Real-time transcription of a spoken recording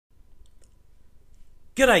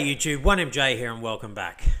G'day YouTube, 1MJ here and welcome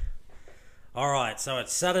back. Alright, so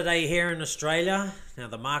it's Saturday here in Australia. Now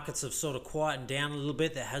the markets have sort of quietened down a little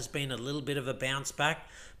bit. There has been a little bit of a bounce back,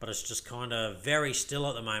 but it's just kind of very still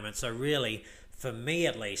at the moment. So really, for me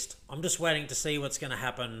at least, I'm just waiting to see what's going to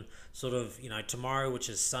happen sort of, tomorrow, which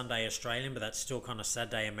is Sunday Australian, but that's still kind of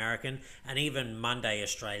Saturday American, and even Monday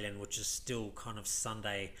Australian, which is still kind of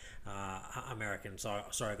Sunday American. Sorry,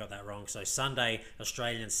 I got that wrong. So Sunday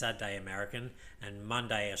Australian, Saturday American, and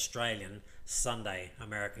Monday Australian, Sunday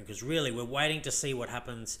American, because really we're waiting to see what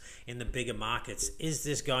happens in the bigger markets. Is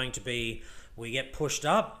this going to be we get pushed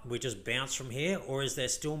up, we just bounce from here, or is there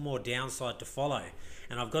still more downside to follow?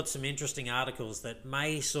 And I've got some interesting articles that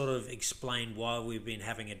may sort of explain why we've been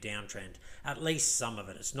having a downtrend, at least some of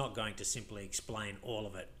it. It's not going to simply explain all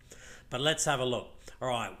of it, but let's have a look. All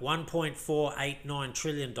right, $1.489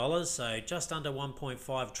 trillion, so just under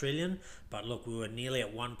 1.5 trillion, but look, we were nearly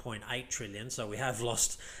at 1.8 trillion, so we have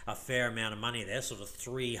lost a fair amount of money there, sort of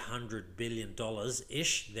 $300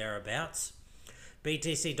 billion-ish, thereabouts.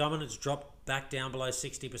 BTC dominance dropped back down below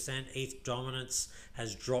 60%. ETH dominance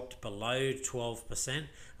has dropped below 12%.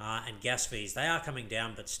 And gas fees, they are coming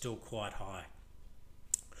down, but still quite high.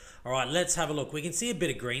 All right, let's have a look. We can see a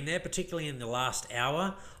bit of green there, particularly in the last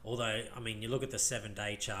hour. Although, I mean, you look at the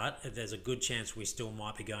 7-day chart, there's a good chance we still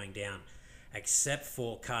might be going down. Except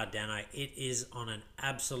for Cardano, it is on an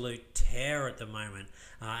absolute tear at the moment.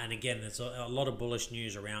 And again, there's a lot of bullish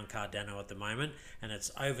news around Cardano at the moment, and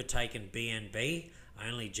it's overtaken BNB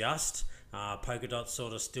only just. Polkadot's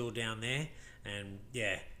sort of still down there, and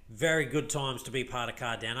yeah, very good times to be part of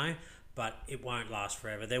Cardano, but it won't last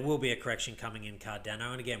forever. There will be a correction coming in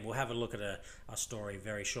Cardano, and again, we'll have a look at a story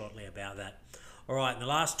very shortly about that. All right, in the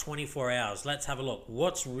last 24 hours, let's have a look.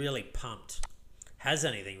 What's really pumped? Has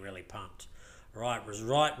anything really pumped? Right,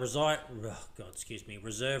 reserve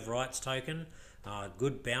rights token,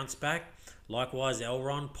 good bounce back. Likewise,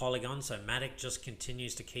 Elrond, Polygon, so Matic just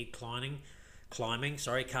continues to keep climbing.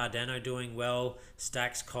 Cardano doing well,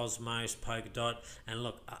 Stacks, Cosmos, Polkadot, and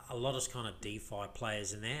look, a lot of kind of DeFi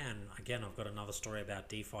players in there. And again, I've got another story about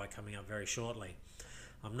DeFi coming up very shortly.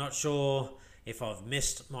 I'm not sure if I've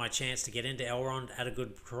missed my chance to get into Elrond at a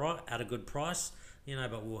good price.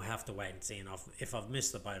 But we'll have to wait and see. And if I've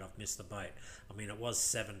missed the boat, I've missed the boat. I mean, it was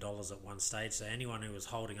 $7 at one stage, so anyone who was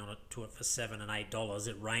holding on to it for $7 and $8,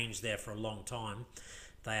 it ranged there for a long time.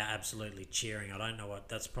 They are absolutely cheering. I don't know what,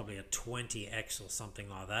 that's probably a 20x or something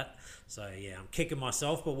like that. So yeah, I'm kicking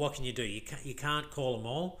myself, but what can you do? You can't call them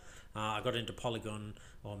all. I got into Polygon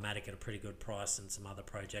or Matic at a pretty good price, and some other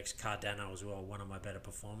projects. Cardano as well, one of my better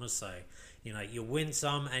performers. So, you win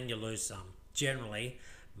some and you lose some. Generally,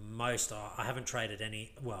 I haven't traded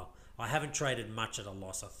I haven't traded much at a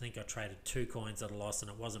loss. I think I traded 2 coins at a loss, and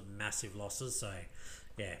it wasn't massive losses, so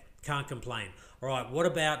yeah, can't complain. All right, what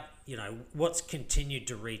about what's continued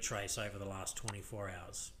to retrace over the last 24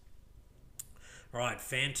 hours? All right,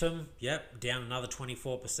 Phantom, yep, down another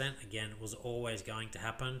 24%. Again, it was always going to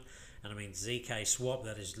happen. And I mean, ZK Swap,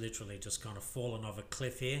 that is literally just kind of fallen off a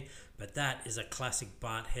cliff here, but that is a classic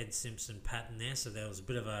Bart Head Simpson pattern there. So there was a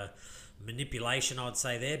bit of a manipulation, I'd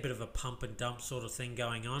say there, a bit of a pump and dump sort of thing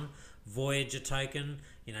going on. Voyager token,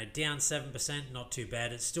 down 7%, not too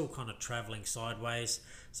bad. It's still kind of traveling sideways.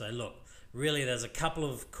 So look, really there's a couple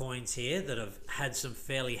of coins here that have had some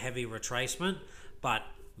fairly heavy retracement, but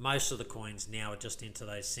most of the coins now are just into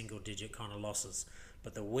those single digit kind of losses.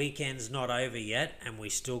 But the weekend's not over yet, and we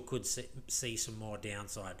still could see some more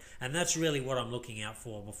downside. And that's really what I'm looking out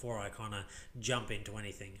for before I kind of jump into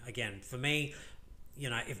anything. Again, for me,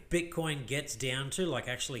 if Bitcoin gets down to,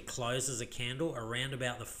 actually closes a candle around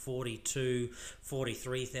about the $42,000,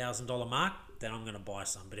 $43,000 mark, then I'm going to buy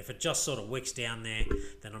some. But if it just sort of wicks down there,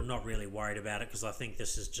 then I'm not really worried about it, because I think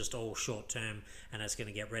this is just all short term and it's going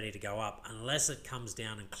to get ready to go up. Unless it comes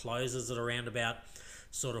down and closes at around about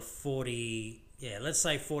sort of let's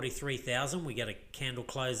say 43,000, we get a candle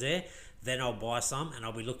close there, then I'll buy some, and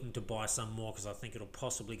I'll be looking to buy some more because I think it'll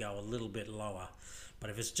possibly go a little bit lower. But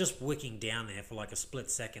if it's just wicking down there for like a split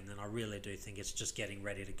second, then I really do think it's just getting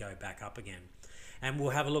ready to go back up again. And we'll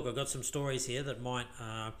have a look. I've got some stories here that might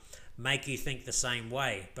make you think the same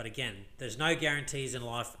way. But again, there's no guarantees in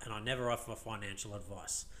life, and I never offer financial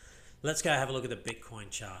advice. Let's go have a look at the Bitcoin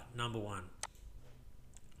chart, number 1.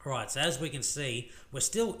 All right, so as we can see, we're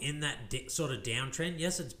still in that sort of downtrend.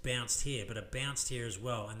 Yes, it's bounced here, but it bounced here as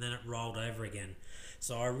well, and then it rolled over again.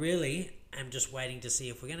 So I really am just waiting to see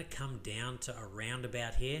if we're going to come down to around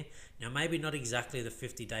about here. Now, maybe not exactly the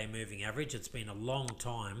 50-day moving average. It's been a long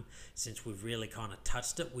time since we've really kind of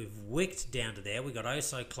touched it. We've wicked down to there. We got oh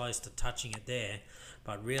so close to touching it there,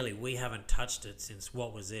 but really we haven't touched it since,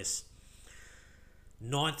 what was this?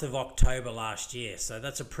 9th of October last year. So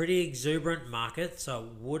that's a pretty exuberant market. So it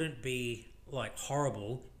wouldn't be like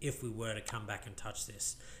horrible if we were to come back and touch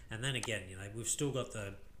this. And then again, we've still got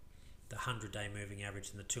the 100-day moving average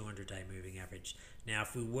and the 200-day moving average. Now,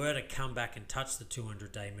 if we were to come back and touch the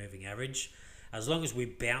 200-day moving average, as long as we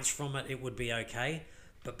bounce from it, it would be okay.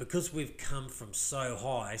 But because we've come from so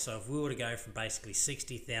high, so if we were to go from basically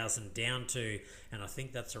 60,000 down to, and I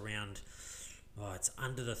think that's around, it's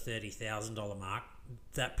under the $30,000 mark,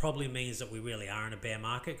 that probably means that we really are in a bear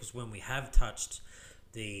market, because when we have touched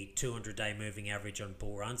the 200-day moving average on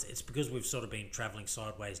bull runs, it's because we've sort of been traveling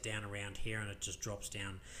sideways down around here and it just drops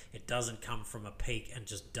down. It doesn't come from a peak and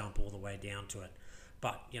just dump all the way down to it.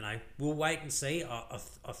 But, we'll wait and see.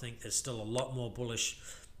 I think there's still a lot more bullish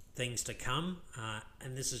things to come,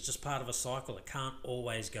 and this is just part of a cycle. It can't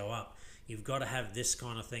always go up. You've got to have this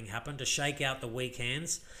kind of thing happen to shake out the weak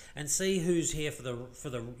hands and see who's here for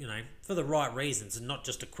the right reasons, and not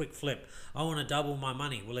just a quick flip. I want to double my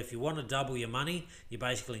money. Well, if you want to double your money, you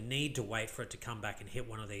basically need to wait for it to come back and hit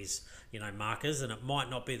one of these markers, and it might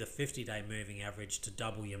not be the 50-day moving average to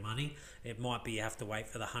double your money. It might be you have to wait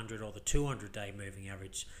for the 100 or the 200-day moving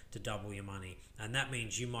average to double your money, and that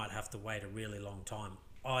means you might have to wait a really long time,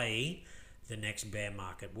 i.e. the next bear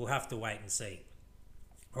market. We'll have to wait and see.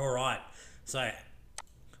 All right, so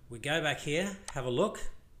we go back here, have a look,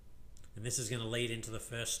 and this is going to lead into the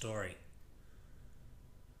first story.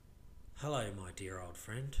 Hello, my dear old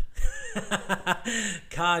friend.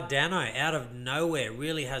 Cardano, out of nowhere,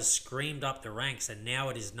 really has screamed up the ranks, and now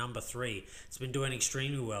it is number 3. It's been doing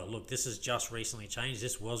extremely well. Look, this has just recently changed.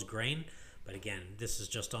 This was green, but again, this is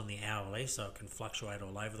just on the hourly, so it can fluctuate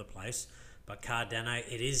all over the place. But Cardano,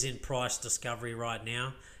 it is in price discovery right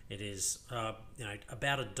now. It is,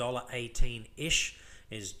 about $1.18-ish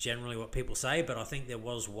is generally what people say, but I think there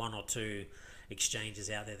was one or two exchanges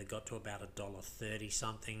out there that got to about $1.30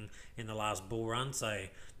 something in the last bull run. So,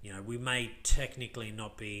 we may technically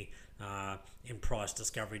not be in price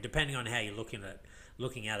discovery, depending on how you're looking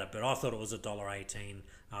at it. But I thought it was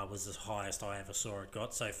 $1.18 was the highest I ever saw it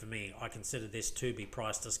got. So for me, I consider this to be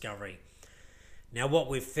price discovery. Now, what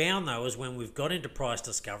we've found, though, is when we've got into price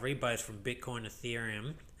discovery, both from Bitcoin,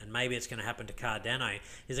 Ethereum, and maybe it's going to happen to Cardano,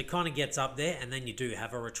 is it kind of gets up there and then you do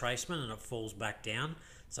have a retracement and it falls back down.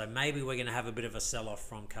 So maybe we're going to have a bit of a sell-off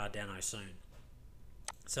from Cardano soon.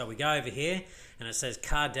 So we go over here and it says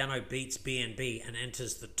Cardano beats BNB and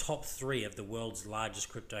enters the top 3 of the world's largest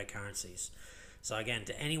cryptocurrencies. So again,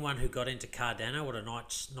 to anyone who got into Cardano at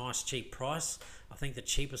a nice cheap price, I think the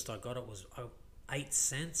cheapest I got it was 8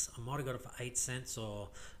 cents. I might have got it for 8 cents or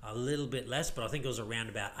a little bit less, but I think it was around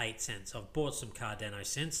about 8 cents. I've bought some Cardano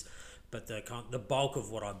since, but the bulk of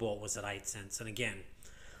what I bought was at 8 cents. And again,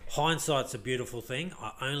 hindsight's a beautiful thing.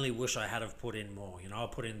 I only wish I had have put in more. I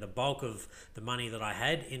put in the bulk of the money that I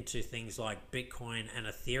had into things like Bitcoin and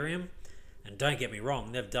Ethereum. And don't get me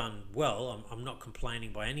wrong, they've done well. I'm not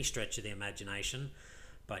complaining by any stretch of the imagination.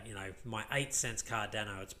 But, my 8 cents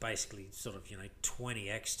Cardano, it's basically sort of,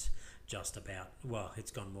 20x'd just about. Well,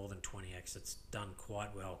 it's gone more than 20x. It's done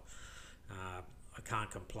quite well. I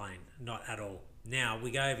can't complain. Not at all. Now,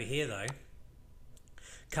 we go over here, though.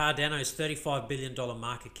 Cardano's $35 billion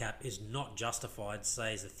market cap is not justified,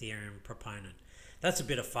 says Ethereum proponent. That's a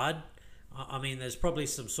bit of FUD. I mean, there's probably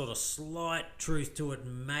some sort of slight truth to it,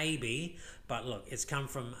 maybe. But look, it's come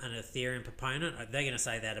from an Ethereum proponent. They're going to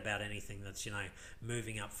say that about anything that's,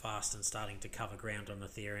 moving up fast and starting to cover ground on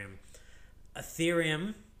Ethereum.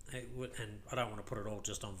 Ethereum, and I don't want to put it all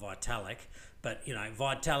just on Vitalik, but,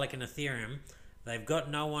 Vitalik and Ethereum, they've got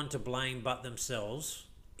no one to blame but themselves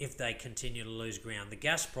if they continue to lose ground. The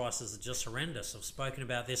gas prices are just horrendous. I've spoken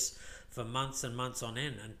about this for months and months on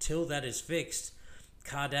end. Until that is fixed,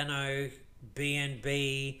 Cardano,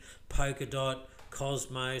 BNB, Polkadot,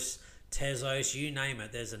 Cosmos, Tezos, you name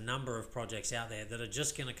it, there's a number of projects out there that are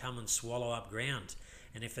just going to come and swallow up ground.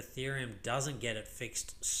 And if Ethereum doesn't get it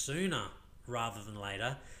fixed sooner rather than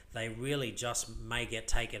later, they really just may get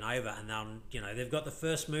taken over, and they've got the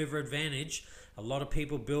first mover advantage. A lot of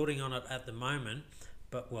people building on it at the moment,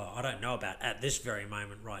 but well, I don't know about at this very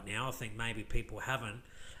moment right now. I think maybe people haven't,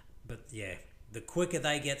 but yeah, the quicker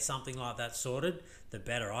they get something like that sorted, the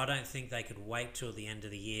better. I don't think they could wait till the end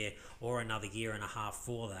of the year or another year and a half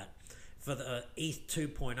for that. For the ETH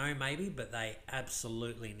 2.0 maybe, but they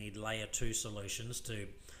absolutely need layer 2 solutions to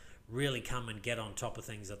really come and get on top of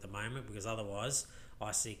things at the moment, because otherwise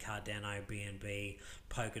I see Cardano, BNB,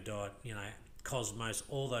 Polkadot, Cosmos,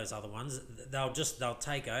 all those other ones, they'll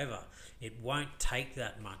take over. It won't take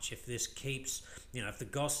that much if this keeps, if the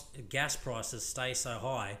gas prices stay so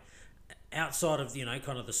high, outside of,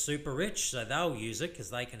 kind of the super rich, so they'll use it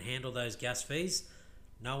because they can handle those gas fees.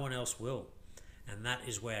 No one else will. And that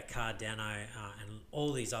is where Cardano and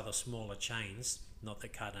all these other smaller chains, not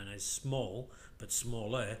that Cardano is small, but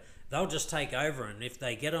smaller, they'll just take over. And if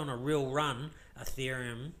they get on a real run,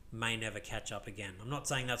 Ethereum may never catch up again. I'm not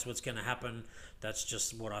saying that's what's going to happen. That's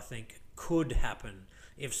just what I think could happen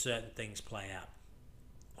if certain things play out.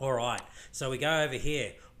 All right, so we go over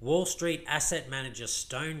here. Wall Street asset manager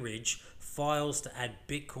Stone Ridge files to add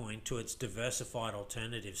Bitcoin to its diversified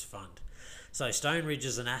alternatives fund. So Stone Ridge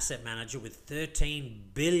is an asset manager with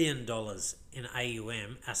 $13 billion in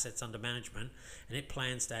AUM, assets under management, and it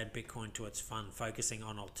plans to add Bitcoin to its fund, focusing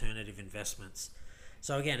on alternative investments.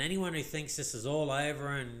 So again, anyone who thinks this is all over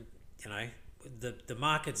and the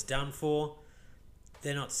market's done for,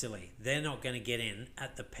 they're not silly. They're not going to get in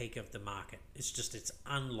at the peak of the market. It's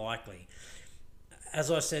unlikely. As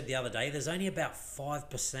I said the other day, there's only about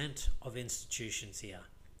 5% of institutions here.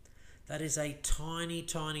 That is a tiny,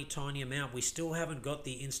 tiny, tiny amount. We still haven't got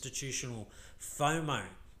the institutional FOMO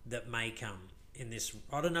that may come in this.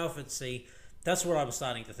 I don't know if that's what I'm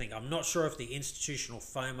starting to think. I'm not sure if the institutional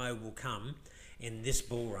FOMO will come in this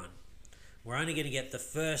bull run. We're only going to get the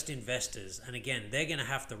first investors. And again, they're going to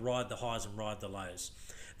have to ride the highs and ride the lows.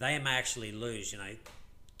 They may actually lose,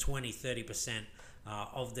 20, 30%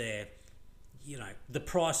 of their, the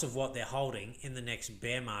price of what they're holding in the next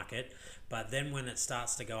bear market. But then when it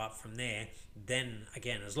starts to go up from there, then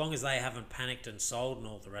again, as long as they haven't panicked and sold and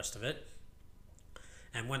all the rest of it,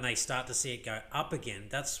 and when they start to see it go up again,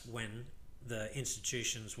 that's when the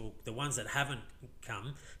institutions the ones that haven't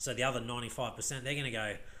come, so the other 95%, they're going to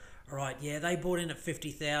go, all right, yeah, they bought in at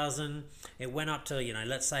 50,000. It went up to,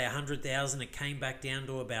 let's say 100,000. It came back down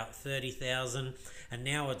to about 30,000. And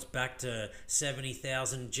now it's back to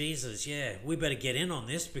 70,000. Jesus, yeah, we better get in on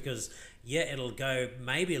this because, yeah, it'll go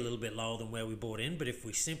maybe a little bit lower than where we bought in. But if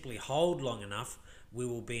we simply hold long enough, we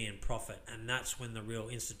will be in profit. And that's when the real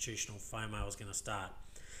institutional FOMO is going to start.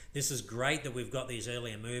 This is great that we've got these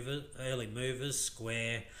early movers,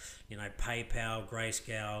 Square, PayPal,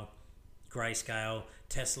 Grayscale,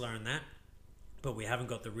 Tesla and that, but we haven't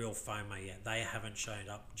got the real FOMO yet. They haven't shown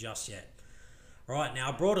up just yet. All right, now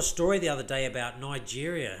I brought a story the other day about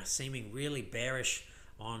Nigeria seeming really bearish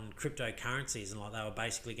on cryptocurrencies and like they were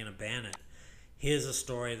basically going to ban it. Here's a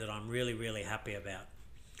story that I'm really, really happy about.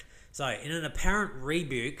 So, in an apparent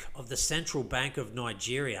rebuke of the Central Bank of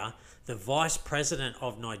Nigeria, the Vice President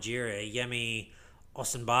of Nigeria, Yemi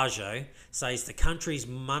Osinbajo, says the country's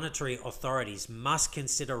monetary authorities must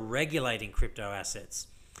consider regulating crypto assets.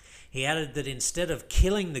 He added that instead of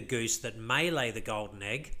killing the goose that may lay the golden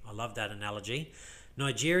egg, I love that analogy,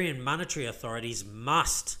 Nigerian monetary authorities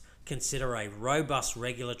must consider a robust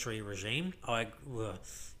regulatory regime. I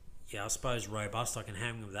suppose robust, I can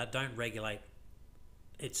hang with that. Don't regulate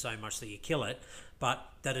it so much that you kill it, but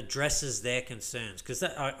that addresses their concerns, because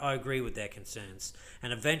I agree with their concerns.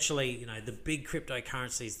 And eventually, the big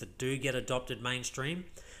cryptocurrencies that do get adopted mainstream,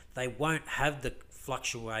 they won't have the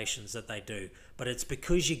fluctuations that they do. But it's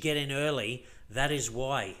because you get in early, that is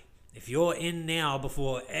why. If you're in now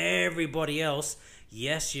before everybody else,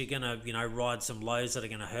 yes, you're going to, ride some lows that are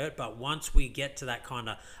going to hurt. But once we get to that kind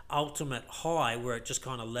of ultimate high where it just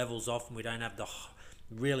kind of levels off and we don't have the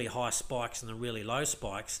really high spikes and the really low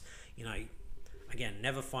spikes, again,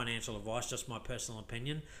 never financial advice, just my personal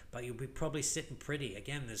opinion, but you'll be probably sitting pretty.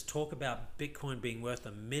 Again, there's talk about Bitcoin being worth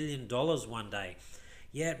 $1 million one day.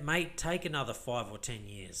 Yeah, it may take another 5 or 10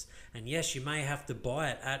 years. And yes, you may have to buy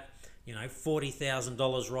it at,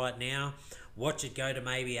 $40,000 right now. Watch it go to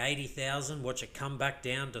maybe 80,000. Watch it come back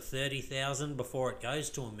down to 30,000 before it goes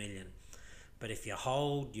to $1 million. But if you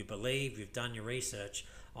hold, you believe, you've done your research,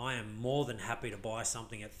 I am more than happy to buy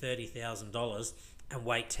something at $30,000 and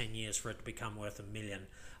wait 10 years for it to become worth $1 million.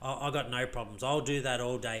 I've got no problems. I'll do that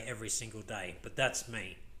all day, every single day. But that's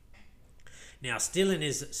me. Now, still in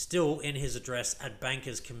his address at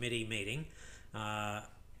Bankers Committee meeting,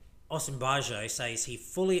 Osinbajo says he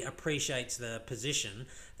fully appreciates the position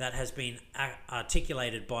that has been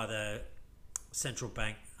articulated by the central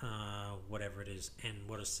bank, whatever it is, and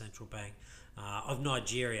what is central bank of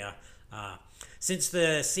Nigeria. Since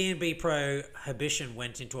the CNB prohibition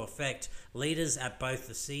went into effect, leaders at both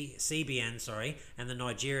the CBN and the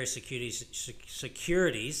Nigeria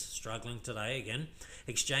Securities, struggling today again,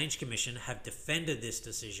 Exchange Commission have defended this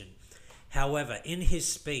decision. However, in his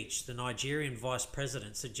speech, the Nigerian Vice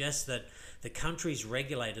President suggests that the country's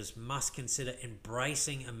regulators must consider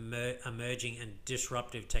embracing emerging and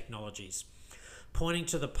disruptive technologies. Pointing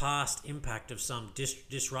to the past impact of some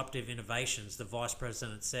disruptive innovations, the Vice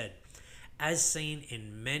President said, as seen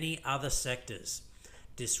in many other sectors,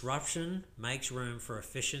 disruption makes room for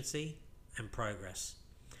efficiency and progress.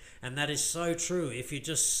 And that is so true. If you're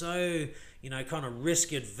just so, kind of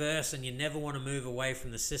risk adverse and you never want to move away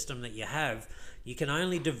from the system that you have, you can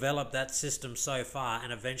only develop that system so far,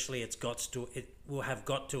 and eventually it will have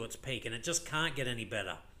got to its peak, and it just can't get any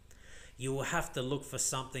better. You will have to look for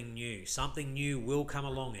something new. Something new will come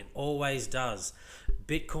along. It always does.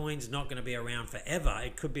 Bitcoin's not going to be around forever.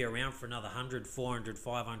 It could be around for another 100, 400,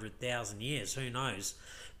 500,000 years. Who knows?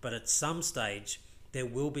 But at some stage, there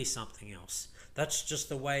will be something else. That's just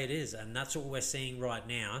the way it is. And that's what we're seeing right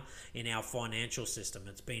now in our financial system.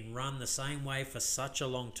 It's been run the same way for such a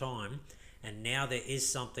long time. And now there is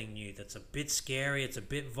something new that's a bit scary. It's a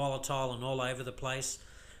bit volatile and all over the place.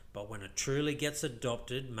 But when it truly gets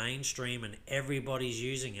adopted, mainstream, and everybody's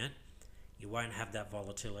using it, you won't have that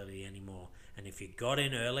volatility anymore. And if you got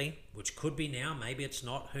in early, which could be now, maybe it's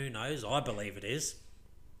not, who knows, I believe it is.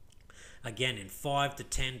 Again, in 5 to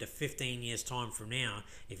 10 to 15 years time from now,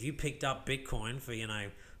 if you picked up Bitcoin for,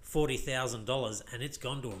 $40,000 and it's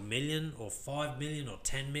gone to $1 million or 5 million or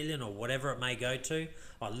 10 million or whatever it may go to,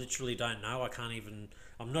 I literally don't know.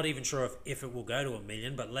 I'm not even sure if it will go to $1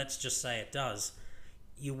 million, but let's just say it does.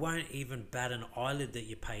 You won't even bat an eyelid that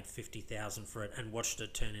you paid $50,000 for it and watched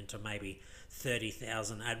it turn into maybe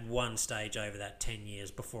 $30,000 at one stage over that 10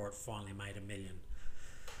 years before it finally made $1 million.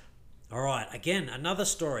 All right, again, another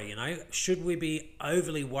story, should we be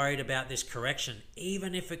overly worried about this correction?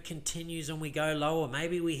 Even if it continues and we go lower,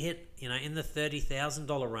 maybe we hit, in the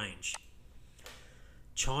 $30,000 range.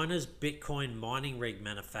 China's Bitcoin mining rig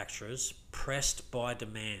manufacturers pressed by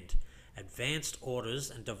demand. Advanced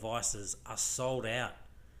orders and devices are sold out.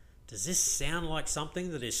 Does this sound like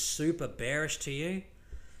something that is super bearish to you?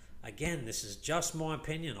 Again, this is just my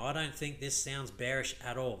opinion. I don't think this sounds bearish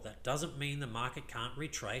at all. That doesn't mean the market can't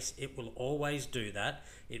retrace. It will always do that.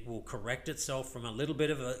 It will correct itself from a little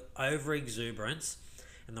bit of over exuberance,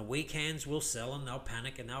 and the weak hands will sell and they'll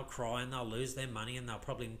panic and they'll cry and they'll lose their money and they'll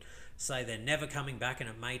probably say they're never coming back, and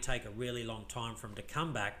it may take a really long time for them to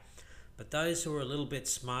come back. But those who are a little bit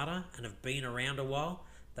smarter and have been around a while,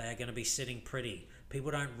 they are going to be sitting pretty.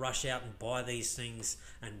 People don't rush out and buy these things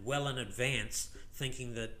and well in advance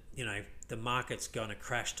thinking that, the market's going to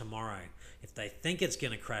crash tomorrow. If they think it's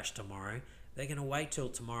going to crash tomorrow, they're going to wait till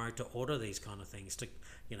tomorrow to order these kind of things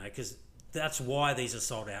because that's why these are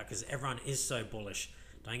sold out, because everyone is so bullish.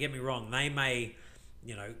 Don't get me wrong. They may,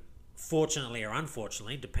 fortunately or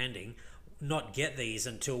unfortunately, depending, not get these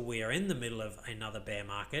until we are in the middle of another bear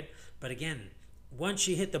market. But again, once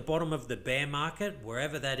you hit the bottom of the bear market,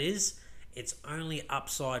 wherever that is, it's only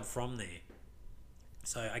upside from there.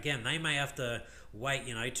 So again, they may have to wait,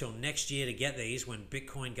 till next year to get these when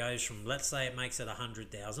Bitcoin goes from, let's say it makes it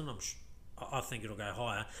 100,000. I think it'll go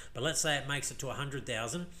higher, but let's say it makes it to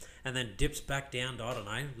 100,000 and then dips back down to, I don't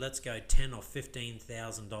know, let's go $10,000 or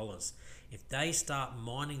 $15,000. If they start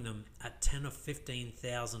mining them at $10,000 or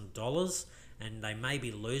 $15,000, and they may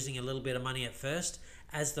be losing a little bit of money at first,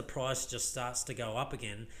 as the price just starts to go up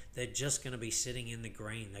again, they're just going to be sitting in the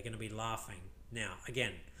green. They're going to be laughing. Now,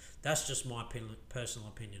 again, that's just my personal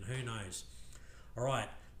opinion. Who knows? All right,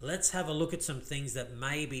 let's have a look at some things that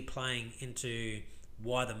may be playing into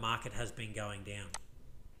why the market has been going down.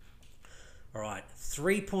 All right,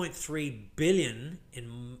 3.3 billion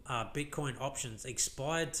in Bitcoin options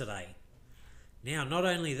expired today. Now, not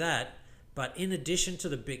only that, but in addition to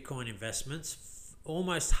the Bitcoin investments,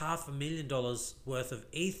 almost $500,000 worth of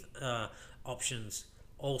ETH options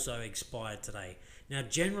also expired today. Now,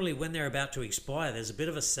 generally, when they're about to expire, there's a bit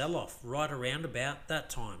of a sell-off right around about that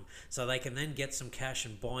time, so they can then get some cash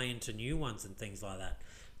and buy into new ones and things like that.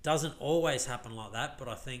 Doesn't always happen like that, but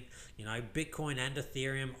I think, Bitcoin and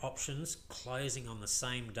Ethereum options closing on the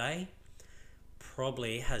same day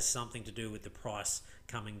probably has something to do with the price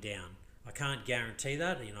coming down. I can't guarantee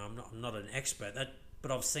that. I'm not an expert,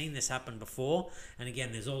 but I've seen this happen before. And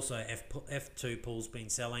again, there's also F2 pools been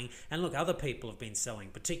selling, and look, other people have been selling,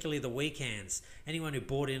 particularly the weak hands. Anyone who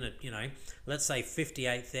bought in at, let's say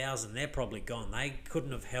 58,000, they're probably gone. They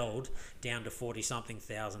couldn't have held down to 40 something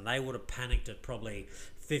thousand. They would have panicked at probably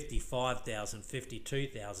 55,000,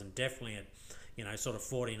 52,000, definitely at, sort of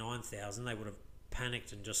 49,000. They would have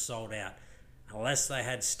panicked and just sold out. Unless they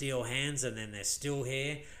had steel hands and then they're still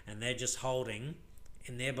here and they're just holding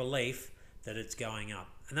in their belief that it's going up.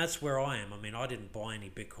 And that's where I am. I mean, I didn't buy any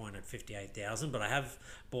Bitcoin at 58,000, but I have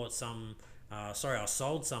bought some, I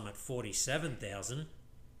sold some at 47,000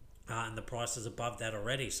 and the price is above that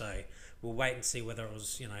already. So we'll wait and see whether it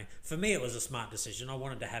was, for me, it was a smart decision. I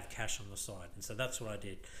wanted to have cash on the side. And so that's what I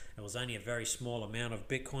did. It was only a very small amount of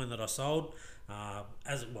Bitcoin that I sold.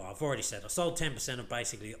 I've already said I sold 10% of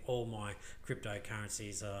basically all my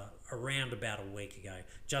cryptocurrencies around about a week ago,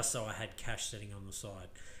 just so I had cash sitting on the side.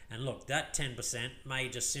 And look, that 10% may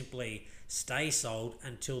just simply stay sold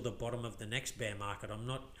until the bottom of the next bear market.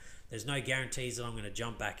 There's no guarantees that I'm going to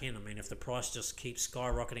jump back in. I mean, if the price just keeps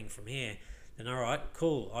skyrocketing from here, then all right,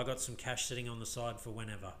 cool. I got some cash sitting on the side for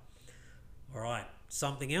whenever. All right,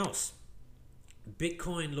 something else.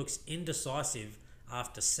 Bitcoin looks indecisive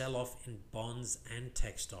after sell-off in bonds and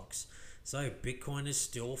tech stocks. So Bitcoin is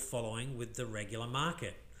still following with the regular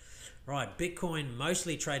market. Right, Bitcoin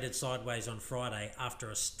mostly traded sideways on Friday after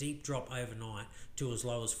a steep drop overnight to as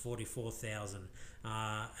low as 44,000,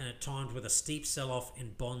 and it timed with a steep sell-off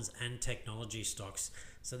in bonds and technology stocks.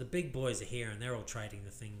 So the big boys are here and they're all trading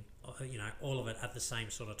the thing, all of it at the same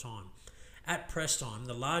sort of time. At press time,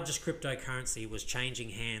 the largest cryptocurrency was changing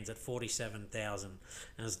hands at 47,000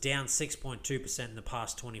 and is down 6.2% in the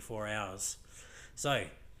past 24 hours. So,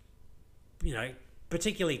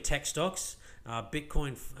 particularly tech stocks,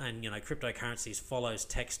 Bitcoin and cryptocurrencies follows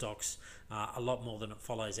tech stocks a lot more than it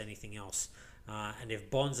follows anything else. And if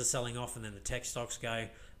bonds are selling off and then the tech stocks go,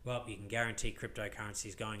 well, you can guarantee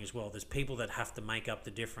cryptocurrencies going as well. There's people that have to make up the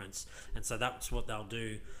difference, and so that's what they'll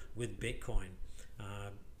do with Bitcoin.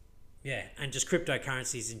 And just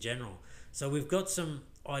cryptocurrencies in general. So we've got some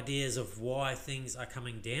ideas of why things are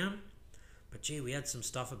coming down, but gee, we had some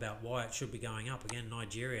stuff about why it should be going up. Again,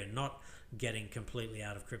 Nigeria not getting completely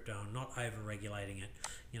out of crypto and not over-regulating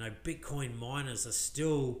it. Bitcoin miners are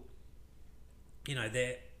still,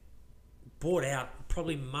 they're bought out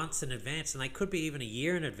probably months in advance, and they could be even a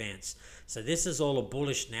year in advance. So this is all a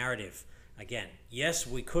bullish narrative. Again, yes,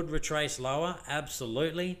 we could retrace lower,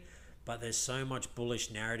 absolutely, but there's so much bullish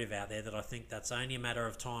narrative out there that I think that's only a matter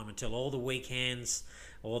of time until all the weak hands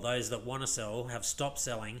or those that want to sell have stopped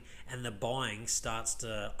selling and the buying starts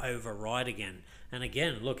to override again. And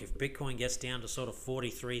again, look, if Bitcoin gets down to sort of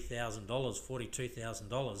 $43,000,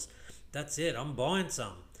 $42,000, that's it. I'm buying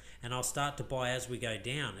some. And I'll start to buy as we go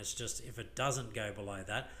down. It's just if it doesn't go below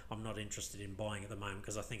that, I'm not interested in buying at the moment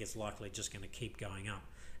because I think it's likely just going to keep going up.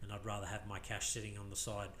 And I'd rather have my cash sitting on the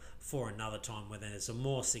side for another time where there's a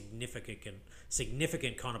more significant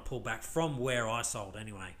kind of pullback from where I sold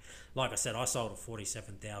anyway. Like I said, I sold at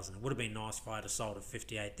 47,000. It would have been nice if I had sold at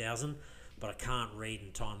 58,000, but I can't read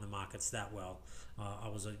and time the markets that well. I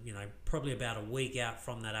was probably about a week out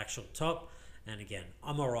from that actual top, and again,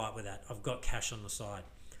 I'm all right with that. I've got cash on the side.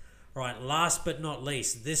 All right, last but not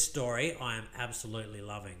least, this story I am absolutely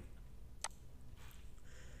loving.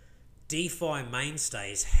 DeFi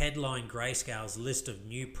mainstays headline Grayscale's list of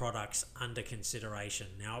new products under consideration.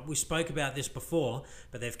 Now, we spoke about this before,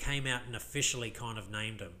 but they've came out and officially kind of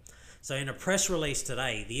named them. So in a press release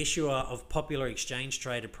today, the issuer of popular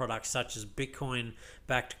exchange-traded products such as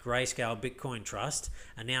Bitcoin-backed Grayscale Bitcoin Trust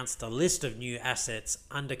announced a list of new assets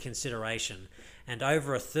under consideration, and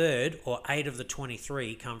over a third, or 8 of the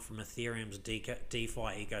 23, come from Ethereum's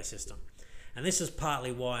DeFi ecosystem. And this is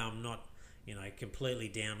partly why I'm not completely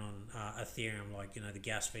down on Ethereum, the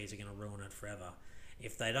gas fees are going to ruin it forever.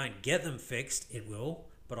 If they don't get them fixed, it will,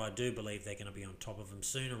 but I do believe they're going to be on top of them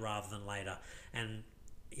sooner rather than later. And,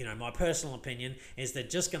 my personal opinion is they're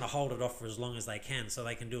just going to hold it off for as long as they can so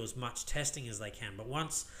they can do as much testing as they can. But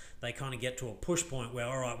once they kind of get to a push point where,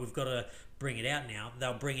 all right, we've got to bring it out now,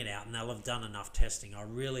 they'll bring it out and they'll have done enough testing. I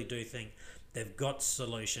really do think they've got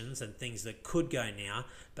solutions and things that could go now,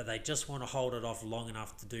 but they just want to hold it off long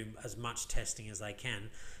enough to do as much testing as they can,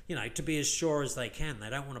 to be as sure as they can. They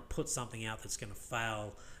don't want to put something out that's going to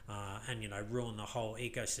fail and ruin the whole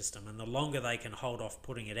ecosystem. And the longer they can hold off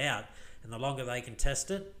putting it out and the longer they can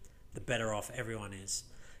test it, the better off everyone is.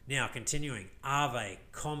 Now, continuing, Aave,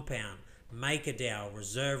 Compound, MakerDAO,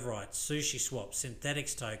 Reserve Right, SushiSwap,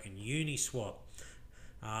 Synthetics Token, Uniswap,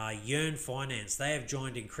 Yearn Finance, they have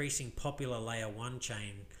joined increasing popular layer 1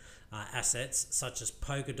 chain assets such as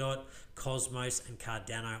Polkadot, Cosmos and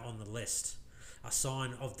Cardano on the list. A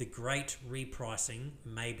sign of the great repricing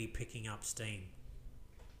may be picking up steam.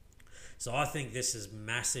 So I think this is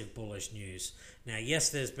massive bullish news. Now,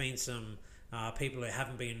 yes, there's been some people who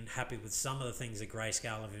haven't been happy with some of the things that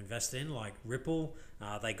Grayscale have invested in, like Ripple.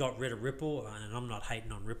 They got rid of Ripple, and I'm not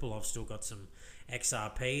hating on Ripple. I've still got some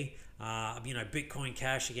XRP. Bitcoin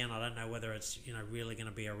Cash, again, I don't know whether it's really going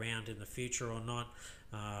to be around in the future or not.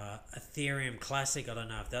 Ethereum Classic, I don't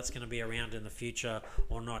know if that's going to be around in the future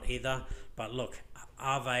or not either. But look,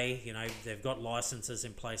 Aave, they've got licenses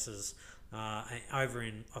in places over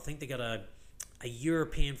in, I think they got a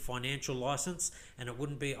European financial license, and I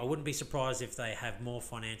wouldn't be surprised if they have more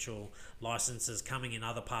financial licenses coming in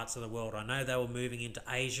other parts of the world. I know they were moving into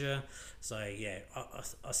Asia, so yeah,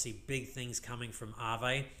 I see big things coming from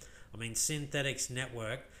Aave. I mean, Synthetics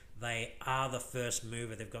Network, they are the first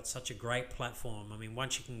mover. They've got such a great platform. I mean,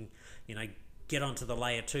 once you can, get onto the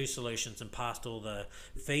layer 2 solutions and past all the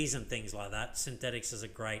fees and things like that, Synthetics is a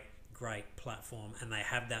great platform, and they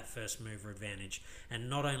have that first mover advantage. And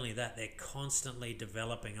not only that, they're constantly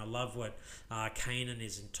developing. I love what Kane and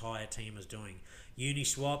his entire team is doing.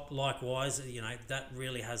 Uniswap, likewise, that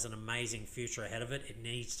really has an amazing future ahead of it. It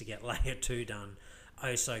needs to get layer 2 done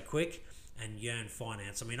oh so quick. And Yearn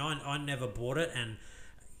Finance, I mean, I never bought it, and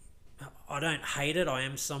I don't hate it. I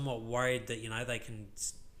am somewhat worried that they can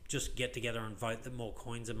just get together and vote that more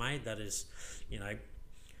coins are made. That is,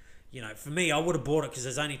 for me, I would have bought it because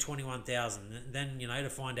there's only 21,000. Then, to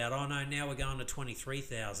find out, oh no, now we're going to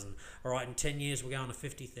 23,000. All right, in 10 years, we're going to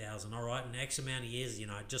 50,000. All right, in X amount of years, it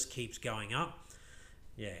just keeps going up.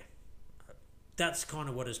 Yeah, that's kind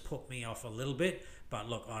of what has put me off a little bit. But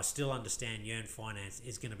look, I still understand Yearn Finance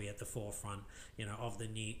is going to be at the forefront, of the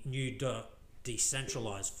new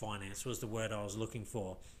decentralized finance was the word I was looking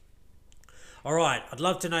for. All right, I'd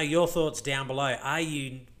love to know your thoughts down below. Are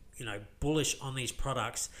you bullish on these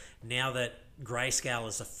products now that Grayscale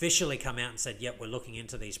has officially come out and said, yep, we're looking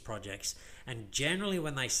into these projects? And generally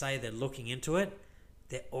when they say they're looking into it,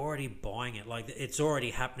 they're already buying it. Like, it's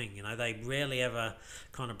already happening. They rarely ever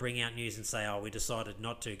kind of bring out news and say, oh, we decided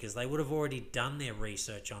not to, because they would have already done their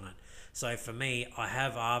research on it. So for me, I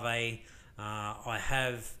have Aave, I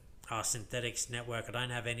have Synthetics Network. I don't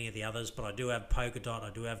have any of the others, but I do have Polkadot, I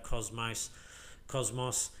do have Cosmos,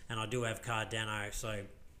 and I do have Cardano. So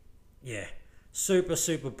yeah,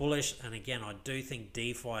 super bullish. And again, I do think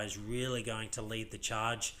DeFi is really going to lead the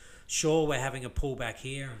charge. Sure, we're having a pullback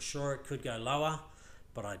here, and sure, it could go lower,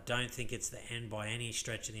 but I don't think it's the end by any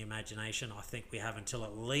stretch of the imagination. I think we have until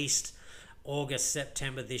at least August,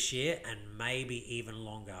 September this year, and maybe even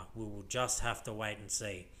longer. We will just have to wait and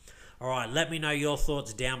see. All right, let me know your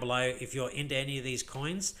thoughts down below if you're into any of these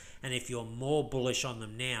coins and if you're more bullish on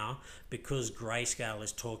them now because Grayscale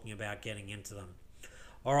is talking about getting into them.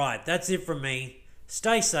 All right, that's it from me.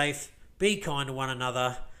 Stay safe, be kind to one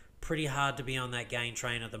another. Pretty hard to be on that gain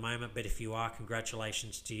train at the moment, but if you are,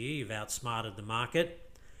 congratulations to you. You've outsmarted the market,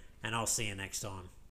 and I'll see you next time.